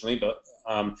 unfortunately, but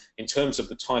in terms of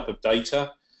the type of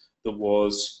data that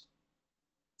was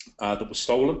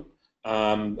stolen,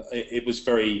 it was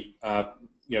very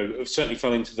it certainly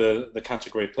fell into the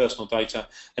category of personal data,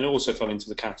 and it also fell into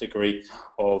the category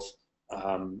of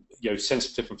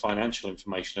sensitive and financial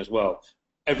information as well.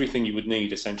 Everything you would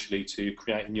need essentially to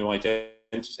create a new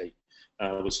identity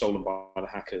was stolen by the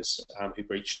hackers who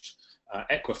breached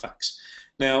Equifax.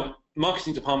 Now,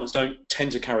 marketing departments don't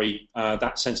tend to carry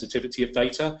that sensitivity of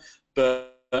data,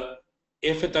 but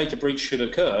if a data breach should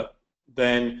occur,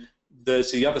 then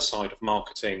there's the other side of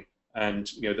marketing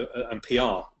and and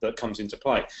PR that comes into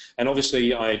play. And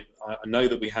obviously, I know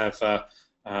that we have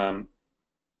some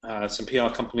PR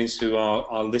companies who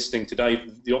are listening today.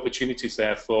 The opportunities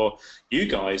there for you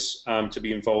guys to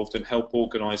be involved and help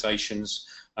organisations,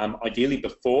 ideally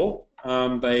before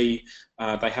they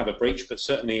have a breach, but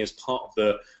certainly as part of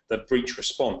the breach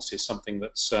response, is something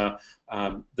that's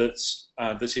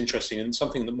interesting and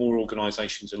something that more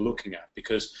organisations are looking at,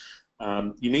 because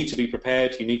you need to be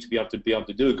prepared. You need to be able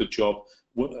to do a good job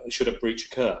should a breach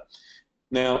occur.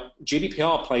 Now,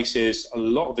 GDPR places a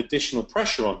lot of additional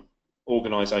pressure on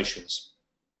organisations.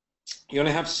 You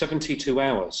only have 72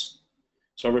 hours.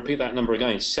 So I'll repeat that number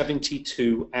again: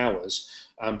 72 hours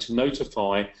to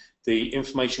notify the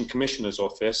Information Commissioner's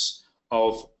Office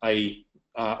of a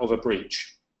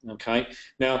breach. Okay.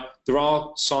 Now, there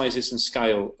are sizes and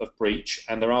scale of breach,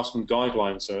 and there are some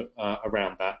guidelines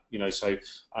around that. So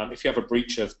if you have a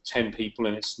breach of 10 people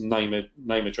and it's name,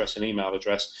 address, and email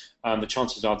address, the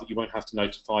chances are that you won't have to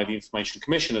notify the Information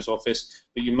Commissioner's Office,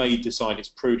 but you may decide it's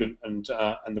prudent and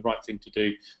the right thing to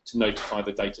do to notify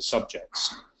the data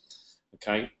subjects.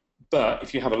 Okay. But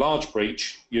if you have a large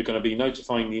breach, you're going to be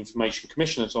notifying the Information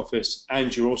Commissioner's Office,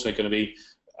 and you're also going to be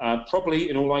probably,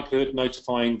 in all likelihood,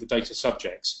 notifying the data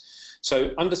subjects.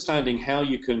 So understanding how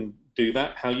you can do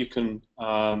that, how you can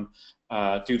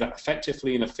do that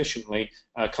effectively and efficiently,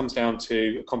 comes down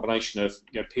to a combination of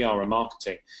PR and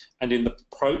marketing. And in the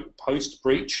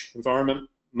post-breach environment,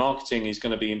 marketing is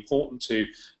going to be important to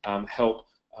help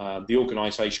the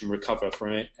organisation recover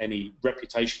from any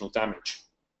reputational damage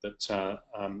that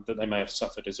they may have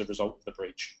suffered as a result of the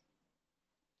breach.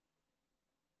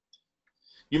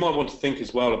 You might want to think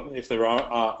as well if there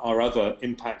are other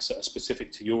impacts that are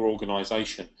specific to your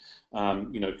organisation.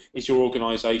 Is your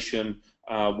organisation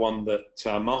one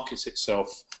that markets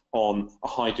itself on a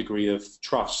high degree of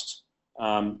trust?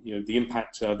 The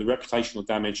impact, the reputational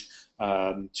damage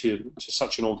to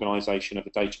such an organisation of a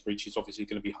data breach is obviously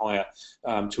going to be higher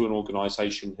to an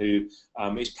organisation who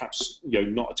is perhaps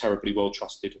not a terribly well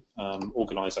trusted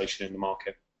organisation in the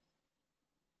market.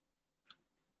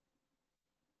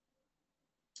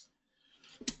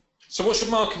 So what should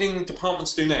marketing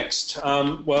departments do next?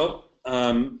 In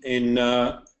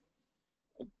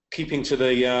keeping to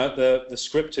the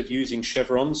script of using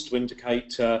chevrons to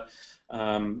indicate a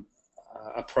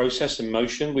process in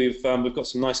motion, we've got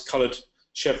some nice coloured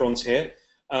chevrons here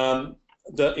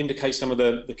that indicate some of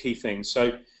the key things.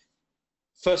 So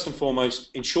first and foremost,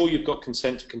 ensure you've got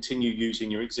consent to continue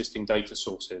using your existing data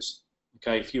sources.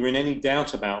 Okay, if you're in any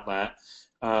doubt about that,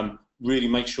 really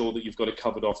make sure that you've got it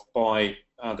covered off by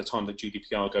the time that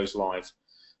GDPR goes live.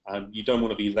 You don't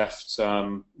want to be left,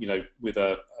 with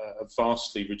a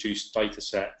vastly reduced data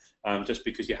set just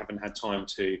because you haven't had time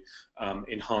to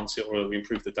enhance it or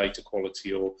improve the data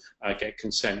quality or get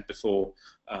consent before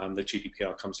the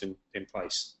GDPR comes in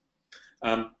place.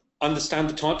 Understand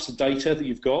the types of data that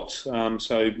you've got,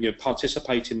 so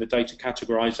participate in the data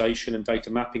categorization and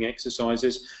data mapping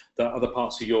exercises that other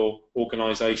parts of your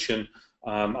organisation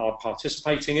are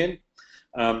participating in.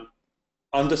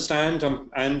 Understand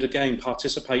and again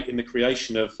participate in the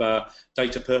creation of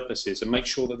data purposes and make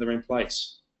sure that they're in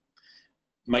place.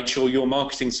 Make sure your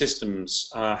marketing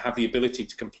systems have the ability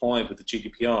to comply with the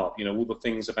GDPR. All the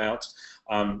things about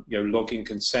logging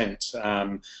consent,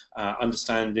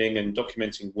 understanding and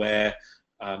documenting where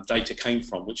data came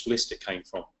from, which list it came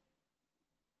from.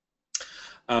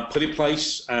 Put in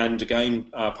place and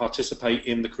again participate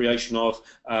in the creation of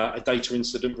a data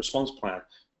incident response plan.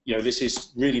 This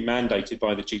is really mandated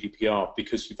by the GDPR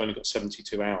because you've only got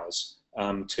 72 hours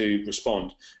to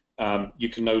respond. You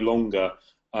can no longer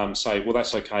say, well,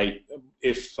 that's okay.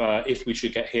 If we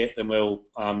should get hit, then we'll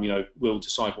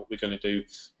decide what we're going to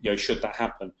do. Should that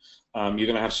happen, you're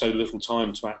going to have so little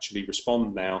time to actually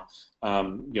respond now.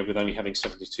 With only having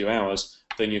 72 hours,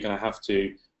 then you're going to have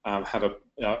to have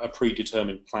a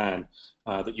predetermined plan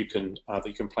that you can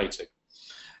play to.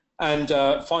 And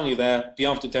finally, be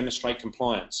able to demonstrate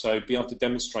compliance. So be able to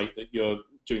demonstrate that you're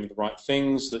doing the right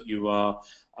things, that you are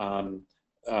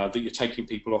that you're taking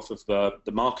people off of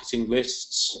the marketing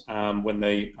lists when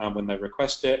they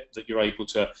request it, that you're able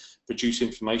to produce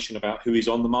information about who is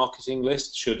on the marketing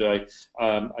list should a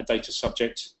data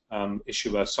subject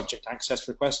issue a subject access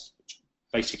request, which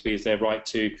basically is their right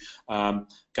to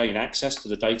gain access to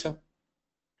the data.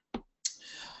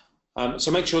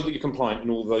 So make sure that you're compliant in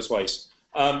all of those ways.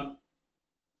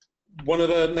 One of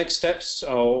the next steps,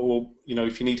 or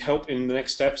if you need help in the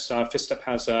next steps, FISTEP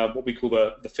has what we call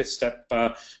the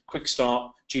FISTEP Quick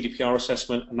Start GDPR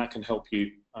assessment, and that can help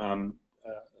you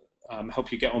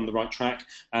get on the right track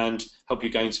and help you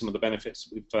gain some of the benefits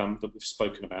that we've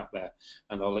spoken about there.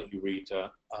 And I'll let you read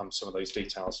some of those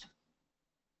details.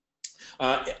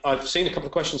 I've seen a couple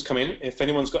of questions come in. If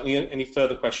anyone's got any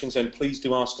further questions, then please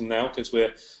do ask them now, because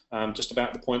we're just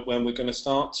about the point when we're going to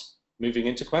start moving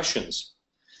into questions.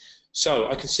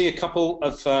 So I can see a couple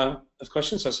of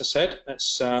questions, as I said.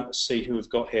 Let's see who we've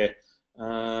got here.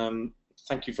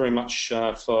 Thank you very much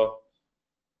for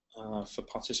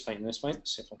participating in this, mate.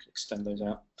 Let's see if I can extend those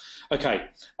out. Okay.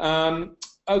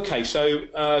 Okay.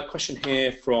 So question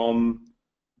here from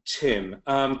Tim.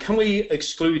 Can we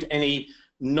exclude any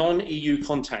non-EU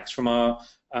contacts from our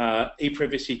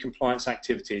e-privacy compliance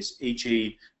activities,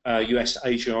 e.g. US,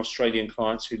 Asia, Australian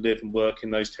clients who live and work in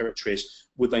those territories?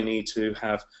 Would they need to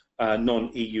have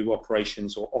non-EU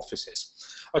operations or offices?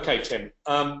 Okay, Tim.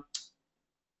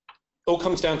 All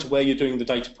comes down to where you're doing the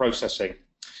data processing.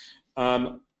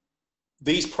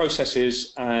 These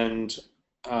processes and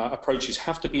approaches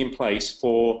have to be in place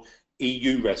for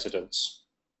EU residents.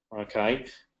 Okay.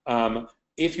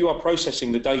 If you are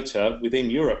processing the data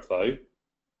within Europe, though,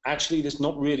 actually there's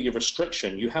not really a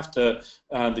restriction. You have to,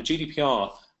 the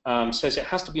GDPR says it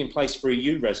has to be in place for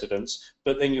EU residents,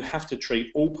 but then you have to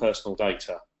treat all personal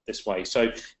data this way.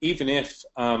 So even if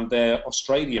they're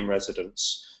Australian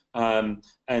residents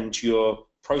and you're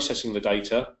processing the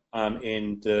data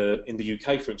in the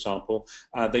UK, for example,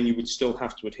 then you would still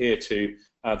have to adhere to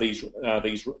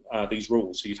these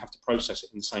rules. So you'd have to process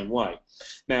it in the same way.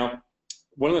 Now,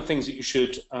 one of the things that you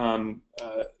should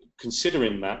consider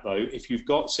in that, though, if you've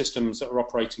got systems that are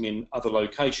operating in other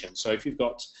locations, so if you've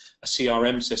got a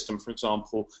CRM system, for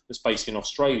example, that's based in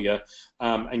Australia,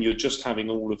 and you're just having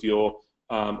all of your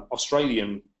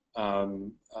Australian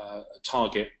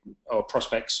target or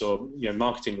prospects or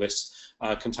marketing lists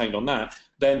contained on that,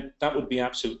 then that would be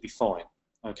absolutely fine.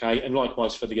 Okay, and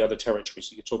likewise for the other territories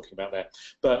that you're talking about there.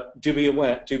 But do be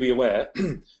aware,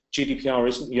 GDPR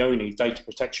isn't the only data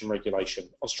protection regulation.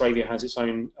 Australia has its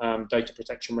own data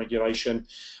protection regulation.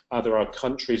 There are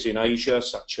countries in Asia,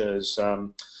 such as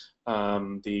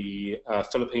the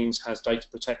Philippines has data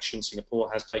protection,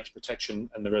 Singapore has data protection,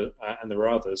 and there are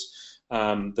others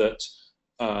that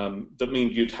mean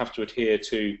you'd have to adhere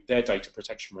to their data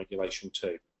protection regulation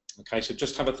too. Okay, so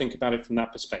just have a think about it from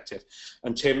that perspective.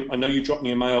 And Tim, I know you dropped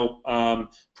me a mail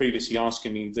previously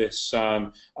asking me this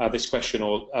this question,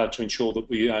 or to ensure that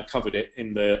we covered it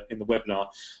in the webinar.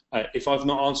 If I've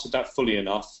not answered that fully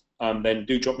enough, then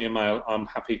do drop me a mail. I'm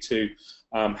happy to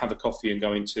have a coffee and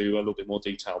go into a little bit more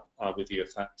detail with you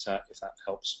if that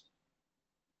helps.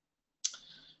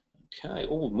 Okay,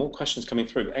 oh, more questions coming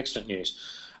through. Excellent news.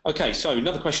 Okay, so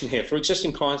another question here. For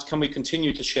existing clients, can we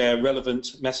continue to share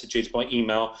relevant messages by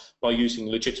email by using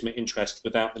legitimate interest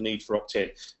without the need for opt-in?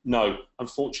 No,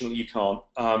 unfortunately you can't.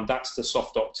 That's the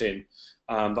soft opt-in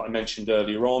that I mentioned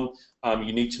earlier on.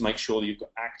 You need to make sure that you've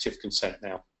got active consent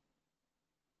now.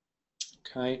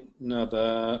 Okay,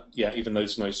 another, yeah, even though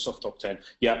there's no soft opt-in.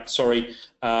 Yeah, sorry,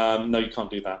 no, you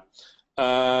can't do that.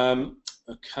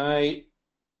 Okay,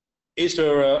 is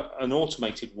there an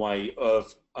automated way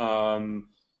of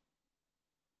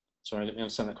sorry, let me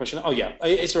understand that question. Oh yeah,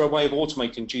 is there a way of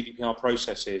automating GDPR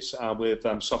processes with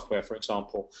software, for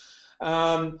example?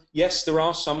 Yes, there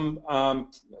are some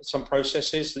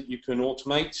processes that you can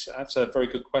automate. That's a very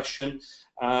good question.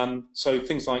 So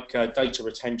things like data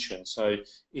retention. So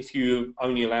if you're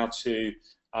only allowed to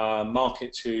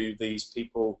market to these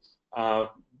people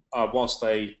whilst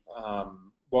they're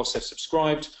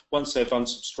subscribed, once they've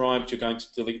unsubscribed, you're going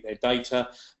to delete their data.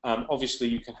 Obviously,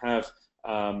 you can have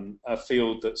a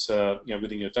field that's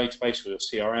within your database or your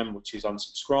CRM, which is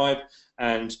unsubscribe,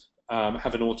 and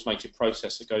have an automated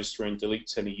process that goes through and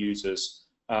deletes any users,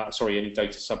 any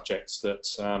data subjects that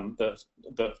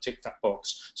tick that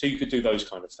box. So you could do those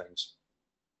kind of things.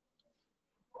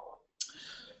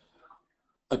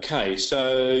 Okay,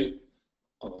 so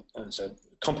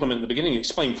compliment at the beginning,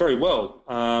 explained very well.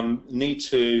 Need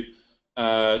to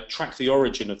track the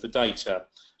origin of the data.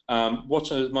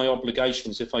 What are my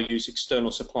obligations if I use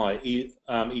external supply, e.g.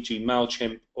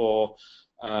 MailChimp or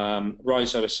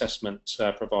Rhizo assessment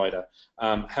provider?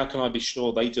 How can I be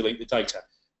sure they delete the data?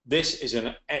 This is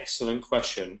an excellent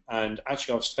question, and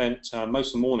actually I've spent most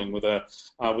of the morning with a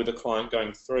client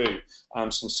going through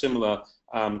some similar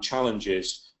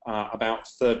challenges about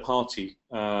third-party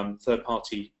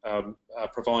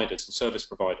providers and service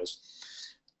providers.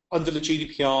 Under the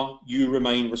GDPR, you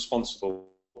remain responsible.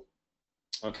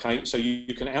 Okay, so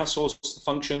you can outsource the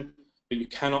function, but you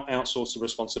cannot outsource the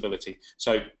responsibility.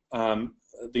 So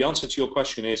the answer to your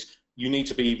question is you need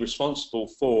to be responsible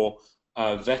for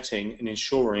vetting and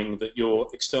ensuring that your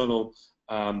external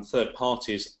third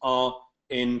parties are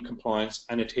in compliance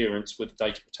and adherence with the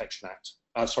Data Protection Act.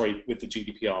 With the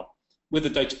GDPR, with the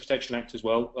Data Protection Act as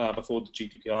well before the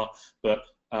GDPR. But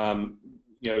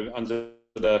under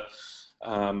the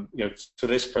for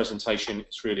this presentation,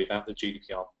 it's really about the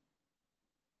GDPR.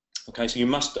 Okay, so you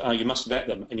must vet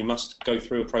them, and you must go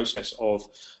through a process of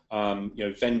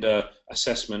vendor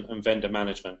assessment and vendor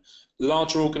management.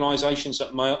 Larger organisations like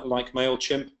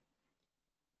MailChimp,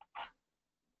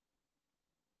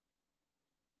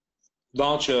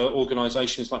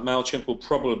 will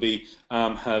probably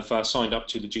have signed up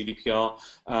to the GDPR,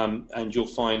 and you'll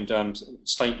find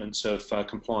statements of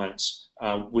compliance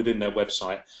within their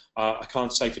website. I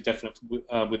can't say for definite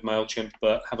with MailChimp,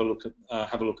 but have a look at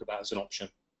that as an option.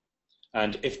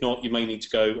 And if not, you may need to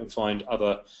go and find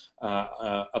other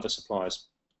suppliers.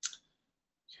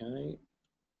 Okay.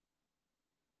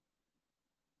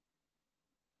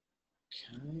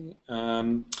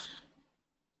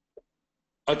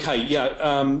 Okay.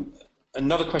 Yeah.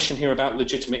 Another question here about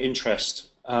legitimate interest.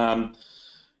 Tim,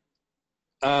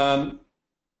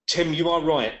 you are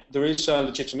right. There is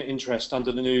legitimate interest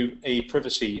under the new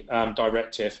e-privacy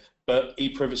directive, but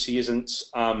e-privacy isn't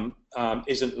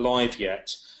live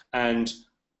yet. And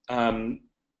I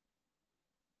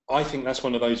think that's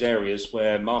one of those areas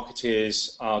where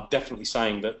marketers are definitely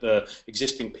saying that the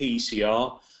existing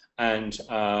PECR and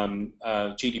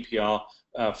GDPR,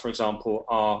 for example,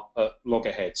 are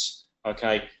loggerheads.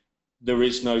 Okay, there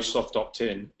is no soft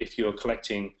opt-in if you're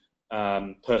collecting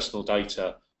personal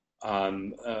data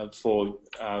for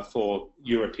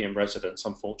European residents,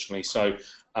 unfortunately. So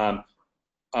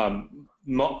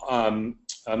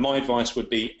my advice would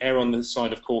be err on the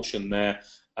side of caution there.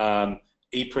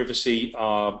 E-privacy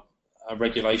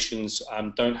regulations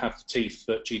don't have the teeth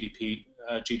that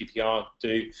GDPR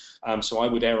do, so I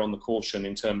would err on the caution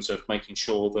in terms of making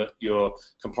sure that you're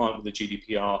compliant with the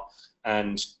GDPR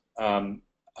and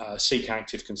seek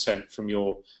active consent from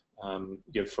your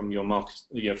market,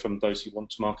 from those you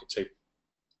want to market to.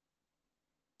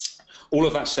 All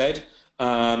of that said,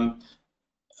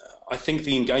 I think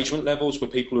the engagement levels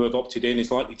with people who have opted in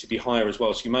is likely to be higher as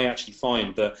well. So you may actually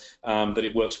find that that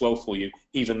it works well for you,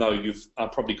 even though you've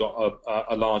probably got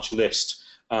a large list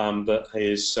that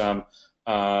is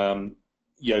that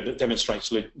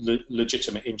demonstrates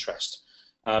legitimate interest.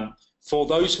 For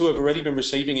those who have already been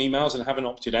receiving emails and haven't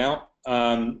opted out,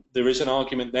 there is an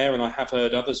argument there, and I have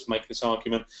heard others make this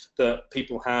argument that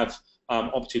people have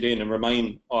opted in and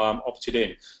remain opted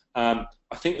in.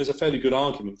 I think there's a fairly good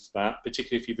argument for that,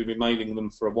 particularly if you've been mailing them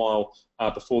for a while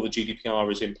before the GDPR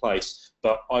is in place.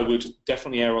 But I would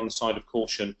definitely err on the side of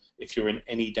caution if you're in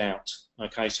any doubt.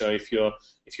 Okay, so if you're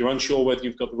unsure whether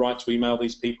you've got the right to email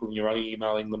these people and you're only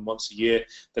emailing them once a year,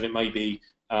 then it may be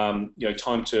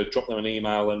time to drop them an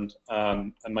email and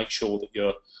make sure that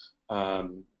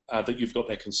that you've got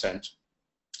their consent.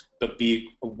 But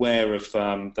be aware of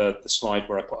the slide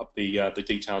where I put up the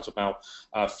details about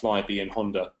Flybe and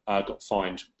Honda got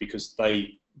fined because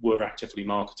they were actively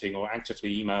marketing or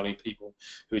actively emailing people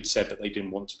who had said that they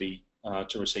didn't want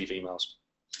to receive emails.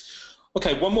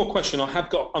 Okay, one more question.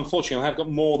 Unfortunately, I have got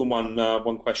more than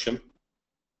one question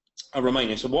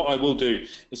remaining. So what I will do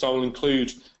is I will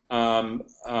include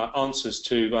answers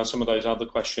to some of those other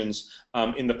questions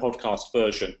in the podcast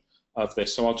version of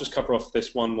this. So I'll just cover off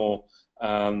this one more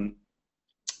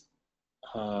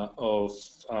of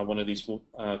one of these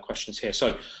questions here.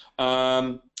 So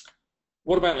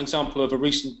what about an example of a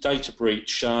recent data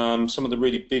breach? Some of the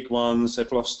really big ones, they've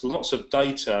lost lots of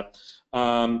data.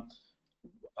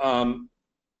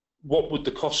 What would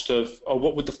the cost of, or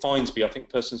what would the fines be? I think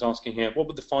the person's asking here, what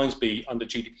would the fines be under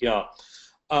GDPR?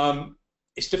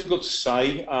 It's difficult to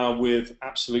say with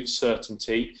absolute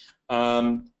certainty.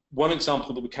 One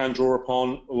example that we can draw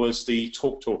upon was the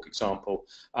TalkTalk example.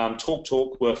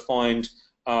 TalkTalk were fined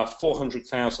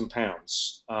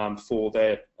 £400,000 for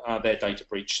their data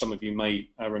breach. Some of you may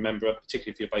remember,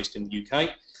 particularly if you're based in the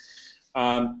UK.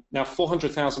 Now,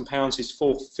 £400,000 is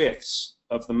 4/5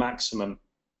 of the maximum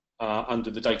under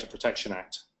the Data Protection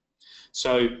Act.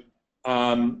 So,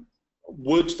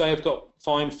 would they have got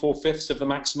fined 4/5 of the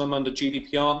maximum under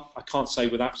GDPR? I can't say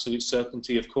with absolute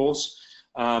certainty, of course,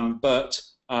 but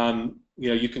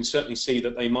you can certainly see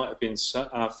that they might have been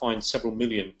fined several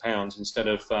 £million instead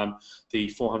of the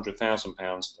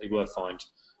 £400,000 they were fined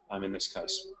in this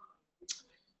case.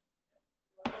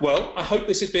 Well, I hope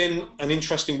this has been an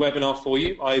interesting webinar for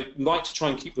you. I like to try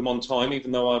and keep them on time,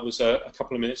 even though I was a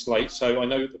couple of minutes late, so I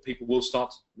know that people will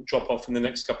start to drop off in the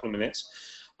next couple of minutes.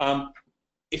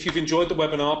 If you've enjoyed the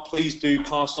webinar, please do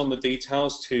pass on the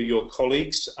details to your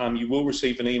colleagues. You will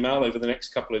receive an email over the next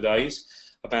couple of days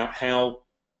about how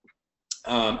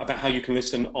you can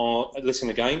listen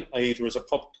again, either as a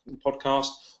podcast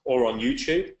or on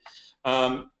YouTube.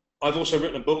 I've also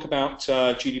written a book about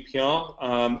GDPR.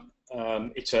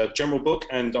 It's a general book,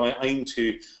 and I aim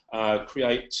to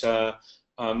create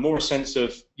more a sense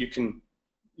of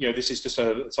this is just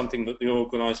something that the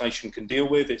organisation can deal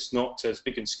with. It's not as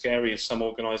big and scary as some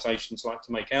organisations like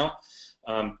to make out.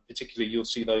 Particularly, you'll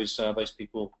see those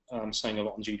people saying a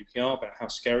lot on GDPR about how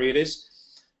scary it is.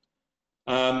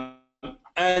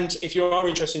 And if you are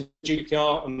interested in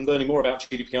GDPR and learning more about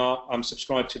GDPR,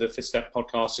 subscribe to the Fifth Step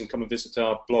podcast and come and visit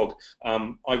our blog.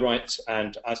 I write,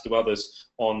 and as do others,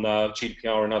 on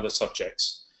GDPR and other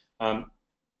subjects.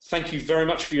 Thank you very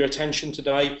much for your attention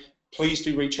today. Please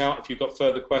do reach out if you've got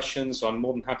further questions. I'm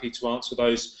more than happy to answer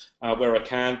those where I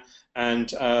can.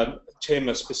 And Tim,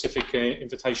 a specific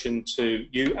invitation to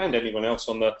you and anyone else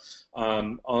on the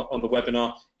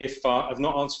webinar. If I've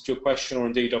not answered your question, or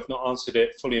indeed I've not answered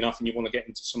it fully enough and you want to get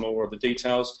into some more of the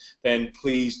details, then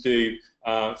please do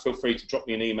feel free to drop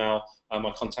me an email.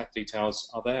 My contact details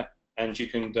are there, and you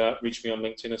can reach me on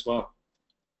LinkedIn as well.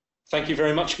 Thank you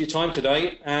very much for your time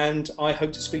today, and I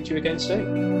hope to speak to you again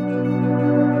soon.